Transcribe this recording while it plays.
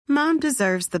Mom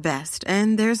deserves the best,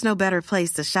 and there's no better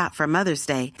place to shop for Mother's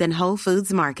Day than Whole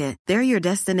Foods Market. They're your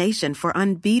destination for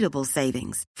unbeatable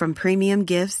savings, from premium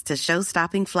gifts to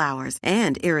show-stopping flowers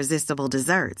and irresistible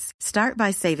desserts. Start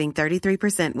by saving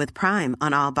 33% with Prime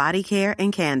on all body care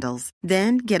and candles.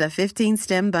 Then get a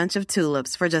 15-stem bunch of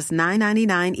tulips for just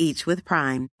 $9.99 each with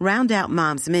Prime. Round out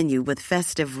Mom's menu with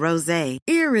festive rosé,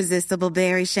 irresistible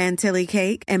berry chantilly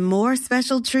cake, and more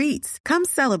special treats. Come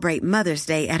celebrate Mother's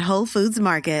Day at Whole Foods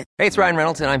Market. Hey, it's Ryan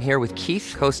Reynolds, and I'm here with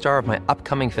Keith, co-star of my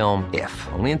upcoming film, If,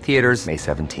 only in theaters May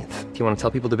 17th. Do you want to tell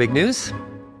people the big news?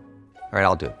 All right,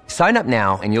 I'll do it. Sign up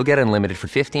now and you'll get unlimited for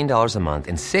 $15 a month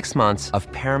and 6 months of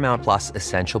Paramount Plus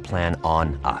Essential Plan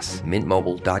on us.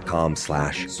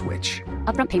 MintMobile.com/switch.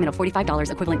 Upfront payment of $45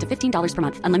 equivalent to $15 per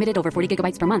month. Unlimited over 40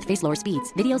 gigabytes per month. Face lower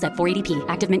speeds. Videos at 480p.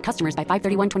 Active Mint customers by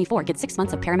 531.24 get 6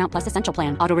 months of Paramount Plus Essential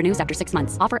Plan. Auto renews after 6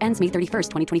 months. Offer ends May 31st,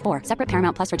 2024. Separate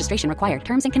Paramount Plus registration required.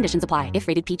 Terms and conditions apply if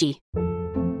rated PG.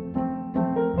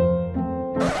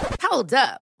 Hold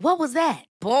up. What was that?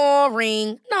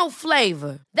 Boring. No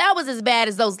flavor. That was as bad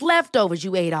as those leftovers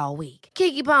you ate all week.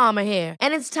 Keke Palmer here,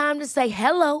 and it's time to say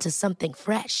hello to something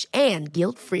fresh and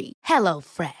guilt-free. Hello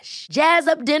Fresh. Jazz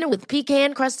up dinner with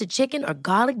pecan-crusted chicken or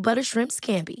garlic butter shrimp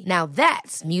scampi. Now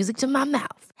that's music to my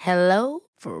mouth. Hello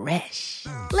Fresh.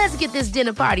 Let's get this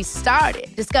dinner party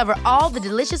started. Discover all the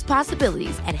delicious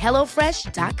possibilities at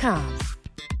HelloFresh.com.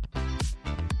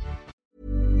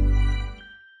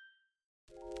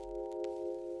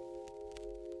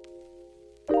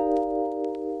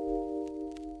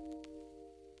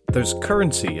 There's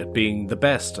currency at being the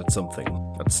best at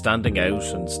something, at standing out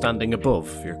and standing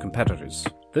above your competitors.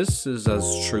 This is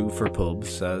as true for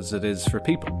pubs as it is for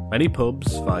people. Many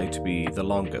pubs vie to be the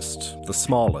longest, the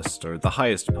smallest, or the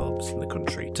highest pubs in the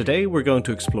country. Today we're going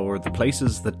to explore the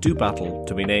places that do battle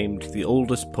to be named the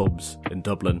oldest pubs in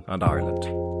Dublin and Ireland.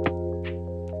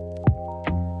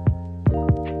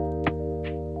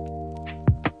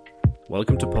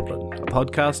 Welcome to Publin, a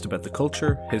podcast about the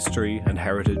culture, history and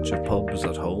heritage of pubs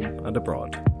at home and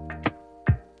abroad.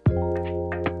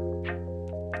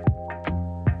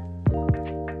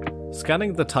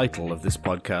 Scanning the title of this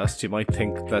podcast, you might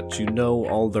think that you know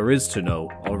all there is to know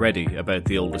already about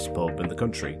the oldest pub in the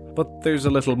country. But there's a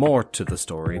little more to the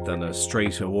story than a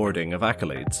straight awarding of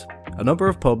accolades. A number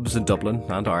of pubs in Dublin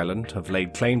and Ireland have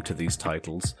laid claim to these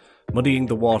titles, muddying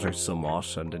the waters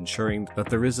somewhat and ensuring that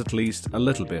there is at least a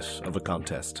little bit of a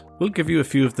contest. We'll give you a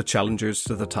few of the challengers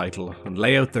to the title and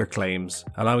lay out their claims,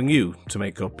 allowing you to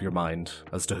make up your mind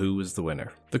as to who is the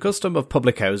winner. The custom of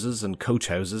public houses and coach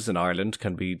houses in Ireland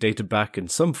can be dated back in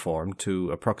some form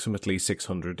to approximately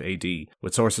 600 AD,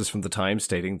 with sources from the time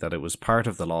stating that it was part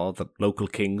of the law that local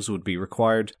kings would be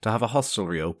required to have a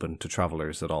hostelry open to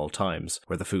travellers at all times,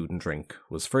 where the food and drink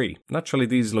was free. Naturally,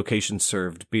 these locations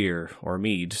served beer or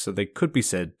mead, so they could be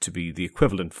said to be the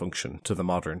equivalent function to the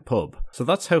modern pub. So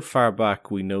that's how far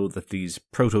back we know that these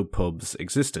proto-pubs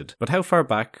existed. But how far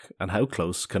back and how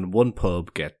close can one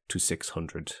pub get to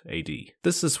 600 AD?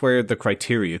 This is where the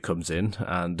criteria comes in,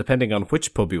 and depending on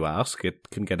which pub you ask, it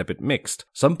can get a bit mixed.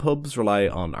 Some pubs rely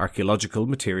on archaeological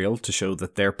material to show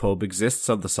that their pub exists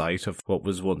on the site of what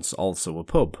was once also a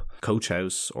pub, coach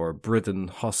house or Brithen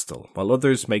hostel, while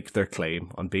others make their claim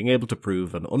on being able to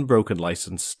prove an unbroken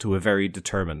licence to a very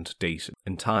determined date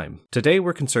in time. Today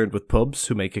we're concerned with pubs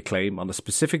who make a claim on a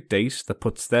specific date that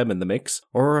puts them in the mix,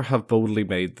 or have boldly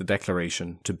made the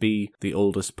declaration to be the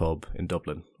oldest pub in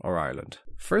Dublin or Ireland.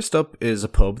 First up is a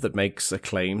pub that makes a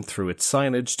claim through its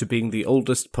signage to being the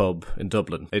oldest pub in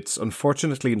Dublin. It's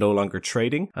unfortunately no longer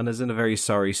trading and is in a very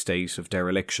sorry state of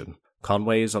dereliction.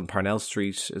 Conway's on Parnell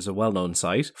Street is a well-known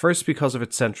site, first because of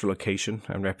its central location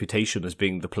and reputation as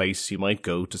being the place you might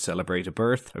go to celebrate a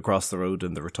birth across the road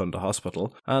in the Rotunda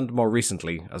Hospital, and more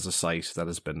recently as a site that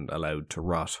has been allowed to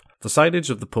rot. The signage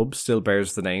of the pub still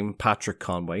bears the name Patrick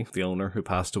Conway, the owner who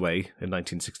passed away in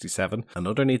 1967, and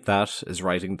underneath that is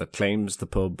writing that claims the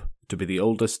pub to be the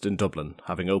oldest in Dublin,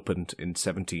 having opened in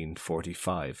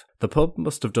 1745. The pub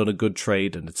must have done a good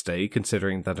trade in its day,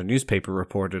 considering that a newspaper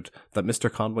reported that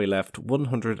Mr. Conway left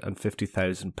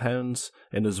 £150,000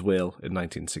 in his will in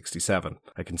 1967,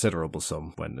 a considerable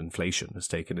sum when inflation is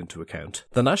taken into account.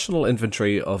 The National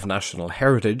Inventory of National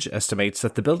Heritage estimates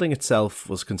that the building itself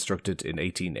was constructed in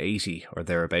 1880 1880 or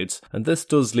thereabouts, and this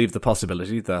does leave the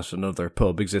possibility that another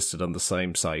pub existed on the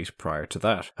same site prior to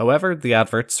that. However, the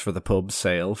adverts for the pub's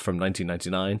sale from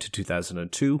 1999 to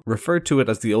 2002 referred to it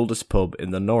as the oldest pub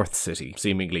in the North City,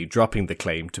 seemingly dropping the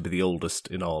claim to be the oldest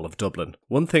in all of Dublin.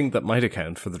 One thing that might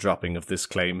account for the dropping of this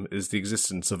claim is the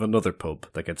existence of another pub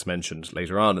that gets mentioned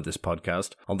later on in this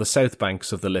podcast on the south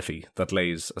banks of the Liffey that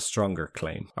lays a stronger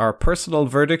claim. Our personal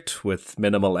verdict with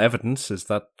minimal evidence is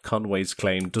that Conway's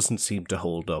claim doesn't seem to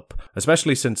hold up,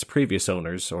 especially since previous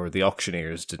owners or the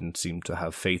auctioneers didn't seem to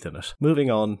have faith in it.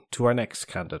 Moving on to our next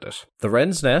candidate. The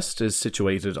Wren's Nest is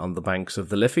situated on the banks of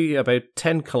the Liffey, about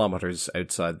 10 kilometres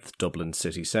outside the Dublin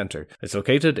city centre. It's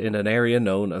located in an area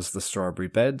known as the Strawberry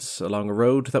Beds, along a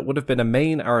road that would have been a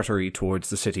main artery towards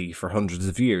the city for hundreds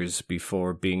of years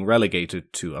before being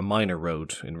relegated to a minor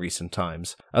road in recent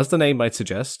times. As the name might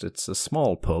suggest, it's a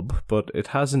small pub, but it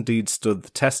has indeed stood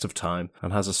the test of time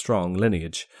and has a strong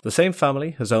lineage. The same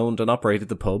family has owned and operated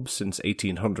the pub since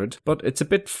 1800, but it's a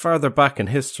bit farther back in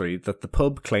history that the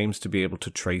pub claims to be able to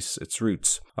trace its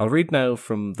roots. I'll read now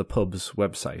from the pub's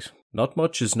website. Not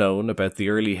much is known about the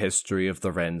early history of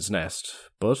the Wren's Nest,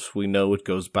 but we know it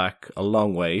goes back a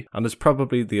long way and is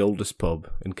probably the oldest pub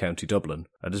in County Dublin.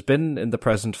 It has been in the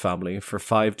present family for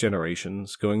 5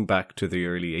 generations, going back to the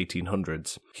early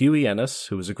 1800s. Hughie Ennis,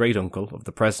 who was a great-uncle of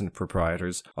the present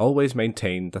proprietors, always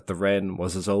maintained that the Wren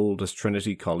was as old as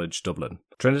Trinity College, Dublin.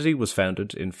 Trinity was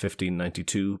founded in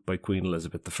 1592 by Queen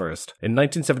Elizabeth I. In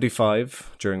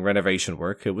 1975, during renovation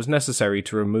work, it was necessary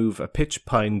to remove a pitch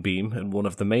pine beam in one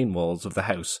of the main walls of the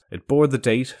house. It bore the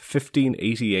date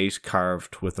 1588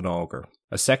 carved with an auger.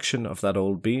 A section of that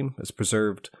old beam is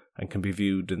preserved and can be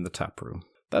viewed in the tap room.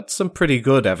 That's some pretty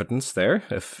good evidence there.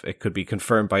 If it could be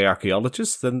confirmed by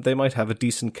archaeologists, then they might have a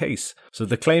decent case. So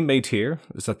the claim made here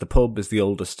is that the pub is the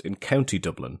oldest in County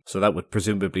Dublin, so that would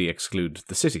presumably exclude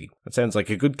the city. It sounds like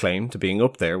a good claim to being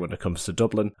up there when it comes to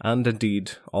Dublin, and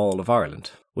indeed all of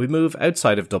Ireland. We move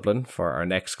outside of Dublin for our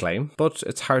next claim, but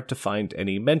it's hard to find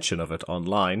any mention of it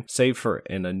online, save for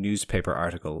in a newspaper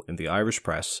article in the Irish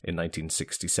press in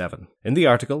 1967. In the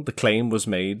article, the claim was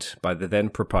made by the then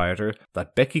proprietor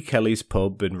that Becky Kelly's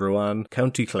pub in Rouen,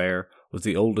 County Clare, was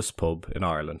the oldest pub in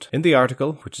Ireland. In the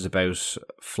article, which is about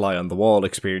fly-on-the-wall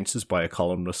experiences by a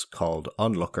columnist called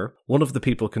Onlooker, one of the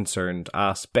people concerned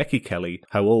asked Becky Kelly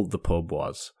how old the pub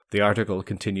was. The article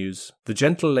continues, "The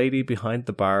gentle lady behind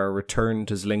the bar returned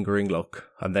his lingering look,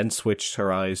 and then switched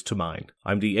her eyes to mine.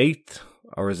 I'm the 8th,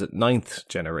 or is it 9th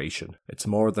generation? It's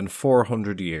more than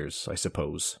 400 years, I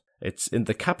suppose." It's in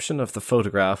the caption of the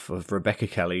photograph of Rebecca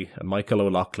Kelly and Michael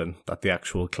O'Loughlin that the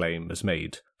actual claim is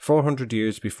made. 400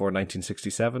 years before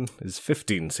 1967 is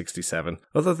 1567.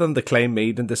 Other than the claim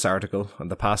made in this article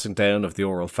and the passing down of the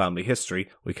oral family history,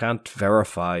 we can't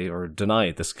verify or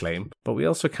deny this claim, but we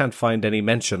also can't find any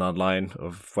mention online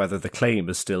of whether the claim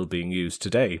is still being used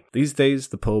today. These days,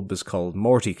 the pub is called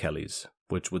Morty Kelly's,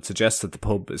 which would suggest that the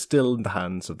pub is still in the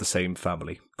hands of the same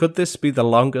family. Could this be the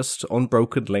longest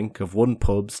unbroken link of one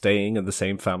pub staying in the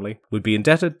same family? We'd be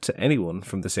indebted to anyone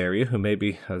from this area who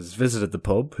maybe has visited the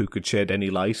pub who could shed any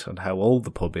light on how old the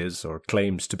pub is or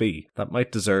claims to be. That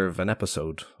might deserve an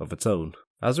episode of its own.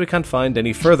 As we can't find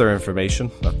any further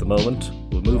information at the moment,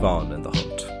 we'll move on in the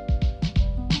hunt.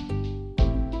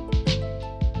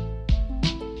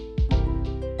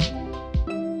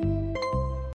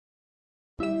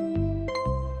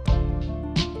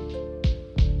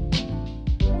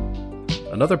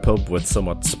 Another pub with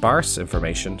somewhat sparse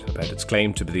information about its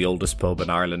claim to be the oldest pub in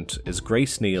Ireland is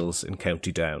Grace Neal's in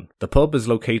County Down. The pub is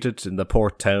located in the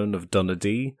port town of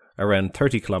Donaghadee, around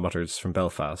 30 kilometres from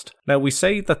Belfast. Now, we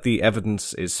say that the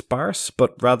evidence is sparse,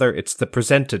 but rather it's the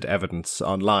presented evidence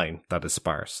online that is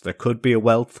sparse. There could be a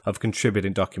wealth of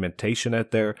contributing documentation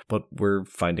out there, but we're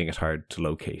finding it hard to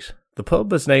locate. The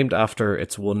pub is named after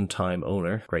its one-time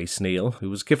owner, Grace Neal, who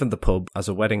was given the pub as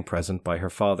a wedding present by her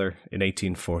father in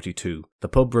 1842. The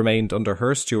pub remained under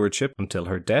her stewardship until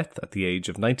her death at the age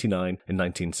of 99 in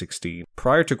 1916.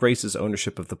 Prior to Grace's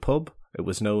ownership of the pub, it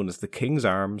was known as the King's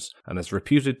Arms and is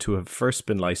reputed to have first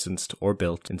been licensed or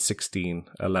built in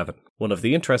 1611. One of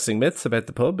the interesting myths about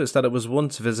the pub is that it was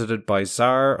once visited by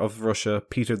Tsar of Russia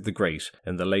Peter the Great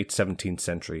in the late 17th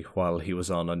century while he was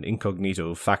on an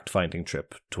incognito fact-finding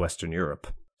trip to Western Europe.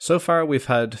 So far we've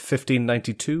had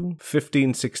 1592,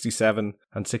 1567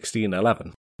 and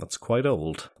 1611. That's quite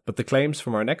old. But the claims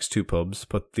from our next two pubs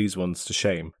put these ones to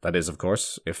shame. That is, of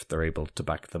course, if they're able to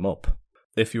back them up.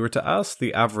 If you were to ask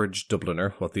the average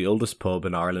Dubliner what the oldest pub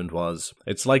in Ireland was,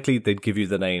 it's likely they'd give you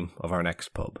the name of our next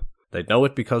pub. They'd know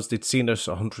it because they'd seen it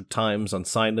 100 times on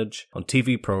signage, on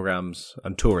TV programmes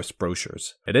and tourist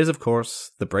brochures. It is, of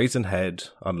course, the Brazen Head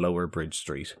on Lower Bridge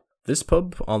Street. This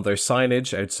pub, on their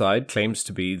signage outside, claims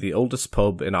to be the oldest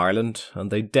pub in Ireland, and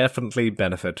they definitely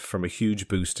benefit from a huge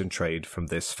boost in trade from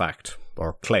this fact,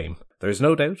 or claim. There is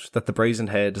no doubt that the Brazen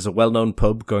Head is a well-known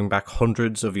pub going back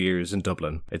hundreds of years in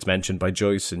Dublin. It's mentioned by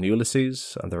Joyce in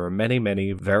Ulysses, and there are many,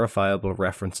 many verifiable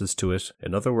references to it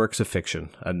in other works of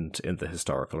fiction and in the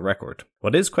historical record.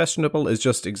 What is questionable is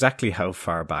just exactly how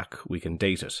far back we can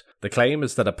date it. The claim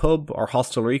is that a pub or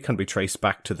hostelry can be traced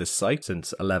back to this site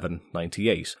since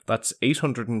 1198. That's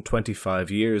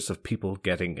 825 years of people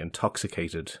getting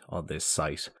intoxicated on this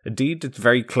site. Indeed, it's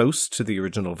very close to the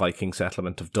original Viking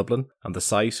settlement of Dublin, and the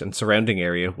site and surrounding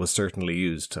area was certainly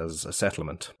used as a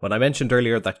settlement. When I mentioned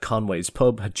earlier that Conway's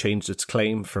pub had changed its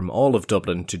claim from all of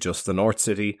Dublin to just the North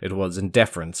City, it was in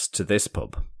deference to this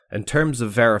pub. In terms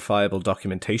of verifiable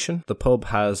documentation, the pub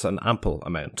has an ample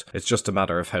amount. It's just a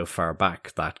matter of how far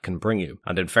back that can bring you.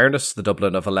 And in fairness, the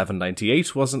Dublin of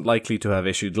 1198 wasn't likely to have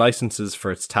issued licenses for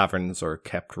its taverns or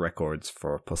kept records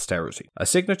for posterity. A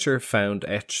signature found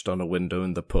etched on a window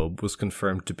in the pub was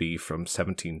confirmed to be from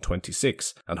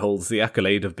 1726 and holds the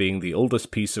accolade of being the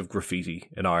oldest piece of graffiti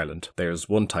in Ireland. There's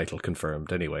one title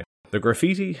confirmed anyway. The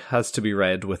graffiti has to be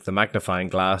read with the magnifying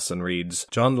glass and reads,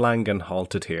 "John Langan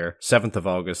halted here, 7th of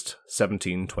August,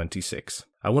 1726.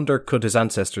 I wonder, could his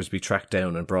ancestors be tracked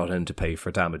down and brought in to pay for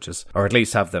damages, or at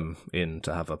least have them in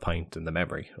to have a pint in the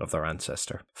memory of their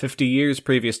ancestor? 50 years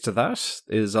previous to that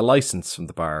is a licence from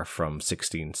the bar from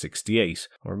 1668.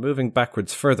 We're moving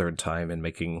backwards further in time in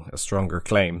making a stronger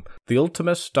claim. The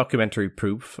ultimate documentary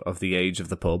proof of the age of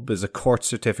the pub is a court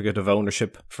certificate of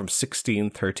ownership from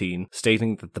 1613,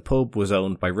 stating that the pub was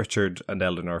owned by Richard and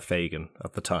Eleanor Fagan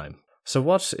at the time. So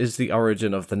what is the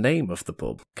origin of the name of the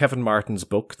pub? Kevin Martin's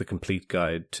book, The Complete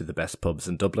Guide to the Best Pubs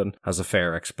in Dublin, has a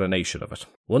fair explanation of it.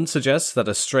 One suggests that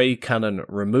a stray canon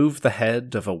removed the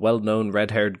head of a well-known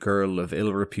red-haired girl of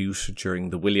ill repute during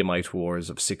the Williamite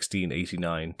Wars of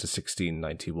 1689 to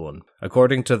 1691.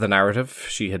 According to the narrative,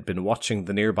 she had been watching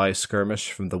the nearby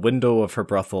skirmish from the window of her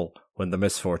brothel when the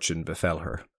misfortune befell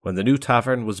her. When the new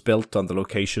tavern was built on the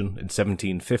location in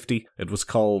 1750, it was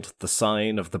called the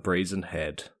Sign of the Brazen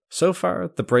Head. So far,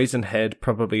 the Brazen Head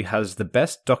probably has the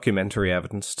best documentary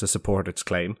evidence to support its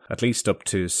claim, at least up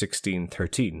to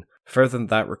 1613. Further than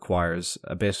that requires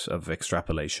a bit of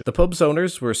extrapolation. The pub's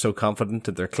owners were so confident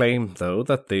in their claim, though,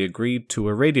 that they agreed to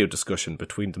a radio discussion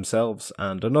between themselves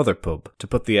and another pub to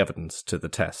put the evidence to the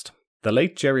test. The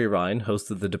late Jerry Ryan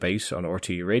hosted the debate on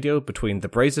RTÉ Radio between the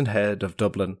Brazen Head of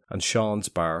Dublin and Sean's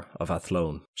Bar of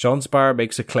Athlone. Sean's Bar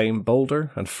makes a claim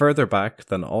bolder and further back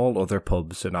than all other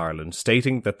pubs in Ireland,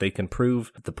 stating that they can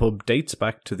prove that the pub dates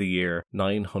back to the year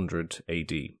 900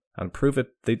 AD. And prove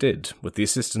it they did, with the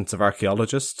assistance of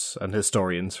archaeologists and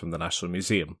historians from the National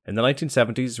Museum. In the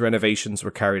 1970s, renovations were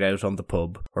carried out on the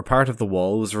pub, where part of the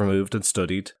wall was removed and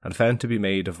studied, and found to be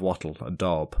made of wattle and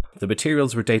daub. The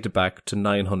materials were dated back to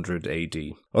 900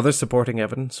 AD. Other supporting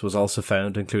evidence was also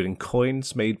found, including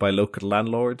coins made by local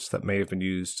landlords that may have been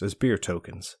used as beer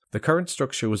tokens. The current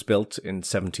structure was built in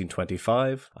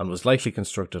 1725 and was likely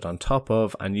constructed on top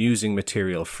of and using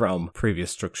material from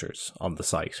previous structures on the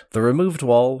site. The removed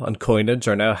wall and coinage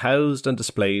are now housed and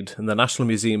displayed in the National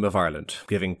Museum of Ireland,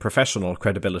 giving professional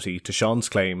credibility to Sean's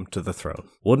claim to the throne.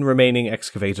 One remaining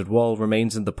excavated wall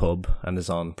remains in the pub and is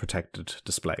on protected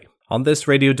display. On this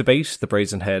radio debate, the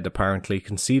Brazen Head apparently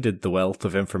conceded the wealth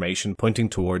of information pointing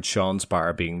towards Sean's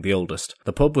Bar being the oldest.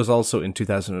 The pub was also in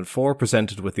 2004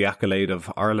 presented with the accolade of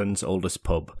Ireland's oldest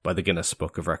pub by the Guinness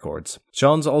Book of Records.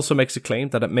 Sean's also makes a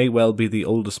claim that it may well be the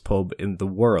oldest pub in the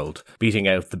world, beating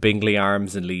out the Bingley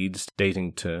Arms in Leeds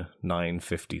dating to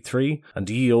 953 and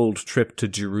Ye Old Trip to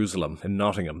Jerusalem in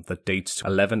Nottingham that dates to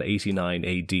 1189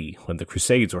 AD when the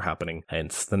Crusades were happening,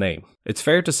 hence the name. It's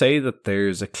fair to say that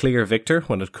there's a clear victor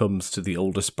when it comes to the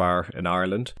oldest bar in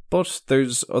Ireland, but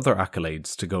there's other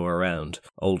accolades to go around.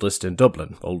 Oldest in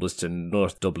Dublin, oldest in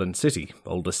North Dublin City,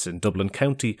 oldest in Dublin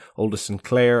County, oldest in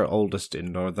Clare, oldest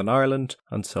in Northern Ireland,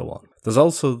 and so on. There's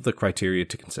also the criteria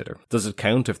to consider. Does it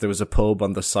count if there was a pub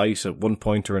on the site at one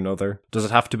point or another? Does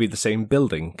it have to be the same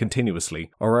building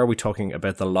continuously? Or are we talking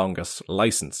about the longest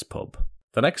licensed pub?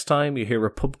 The next time you hear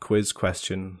a pub quiz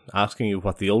question asking you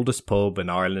what the oldest pub in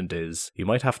Ireland is, you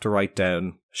might have to write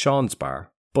down Sean's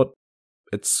Bar, but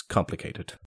it's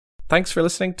complicated. Thanks for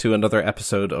listening to another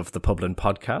episode of the Publin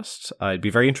Podcast. I'd be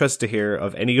very interested to hear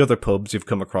of any other pubs you've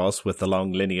come across with a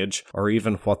long lineage, or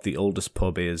even what the oldest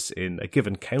pub is in a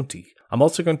given county. I'm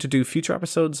also going to do future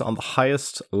episodes on the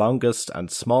highest, longest and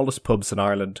smallest pubs in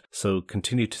Ireland, so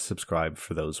continue to subscribe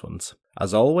for those ones.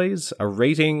 As always, a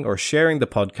rating or sharing the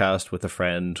podcast with a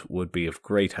friend would be of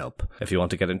great help. If you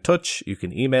want to get in touch, you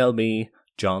can email me,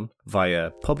 John,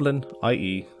 via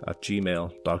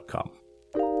publinie@gmail.com.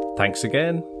 Thanks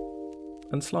again,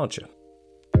 and sláinte.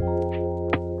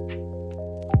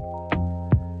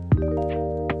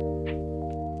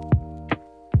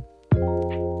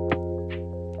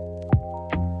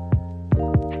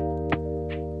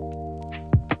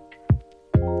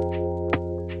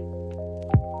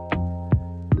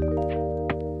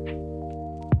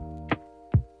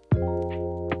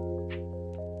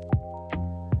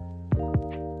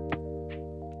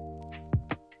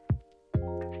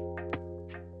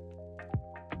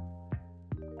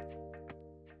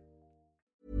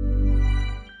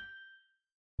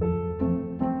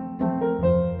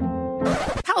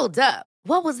 Hold up.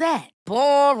 What was that?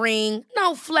 Boring.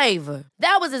 No flavor.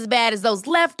 That was as bad as those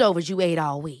leftovers you ate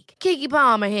all week. Keke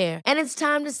Palmer here, and it's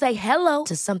time to say hello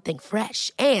to something fresh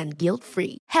and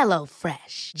guilt-free. Hello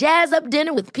Fresh. Jazz up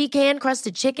dinner with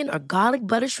pecan-crusted chicken or garlic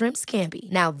butter shrimp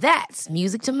scampi. Now that's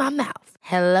music to my mouth.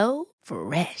 Hello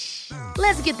Fresh.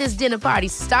 Let's get this dinner party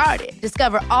started.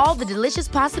 Discover all the delicious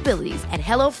possibilities at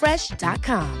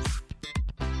hellofresh.com.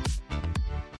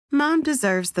 Mom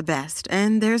deserves the best,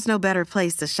 and there's no better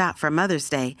place to shop for Mother's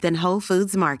Day than Whole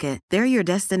Foods Market. They're your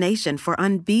destination for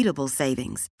unbeatable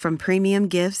savings, from premium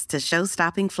gifts to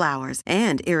show-stopping flowers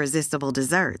and irresistible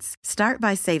desserts. Start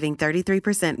by saving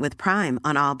 33% with Prime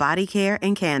on all body care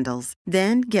and candles.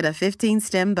 Then get a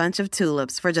 15-stem bunch of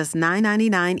tulips for just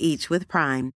 $9.99 each with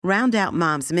Prime. Round out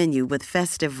Mom's menu with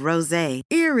festive rosé,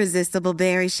 irresistible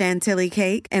berry chantilly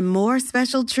cake, and more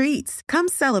special treats. Come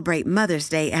celebrate Mother's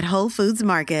Day at Whole Foods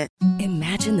Market.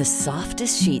 Imagine the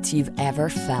softest sheets you've ever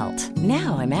felt.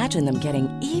 Now imagine them getting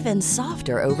even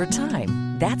softer over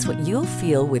time. That's what you'll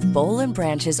feel with Boll &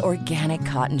 Branch's organic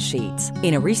cotton sheets.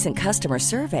 In a recent customer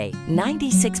survey,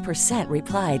 96%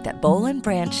 replied that Boll &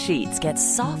 Branch sheets get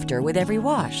softer with every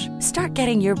wash. Start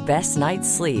getting your best night's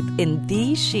sleep in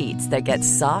these sheets that get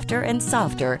softer and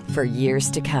softer for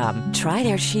years to come. Try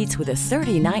their sheets with a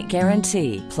 30-night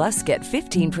guarantee. Plus, get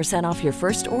 15% off your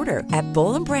first order at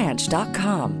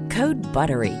bollandbranch.com. Code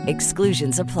BUTTERY.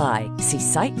 Exclusions apply. See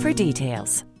site for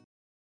details.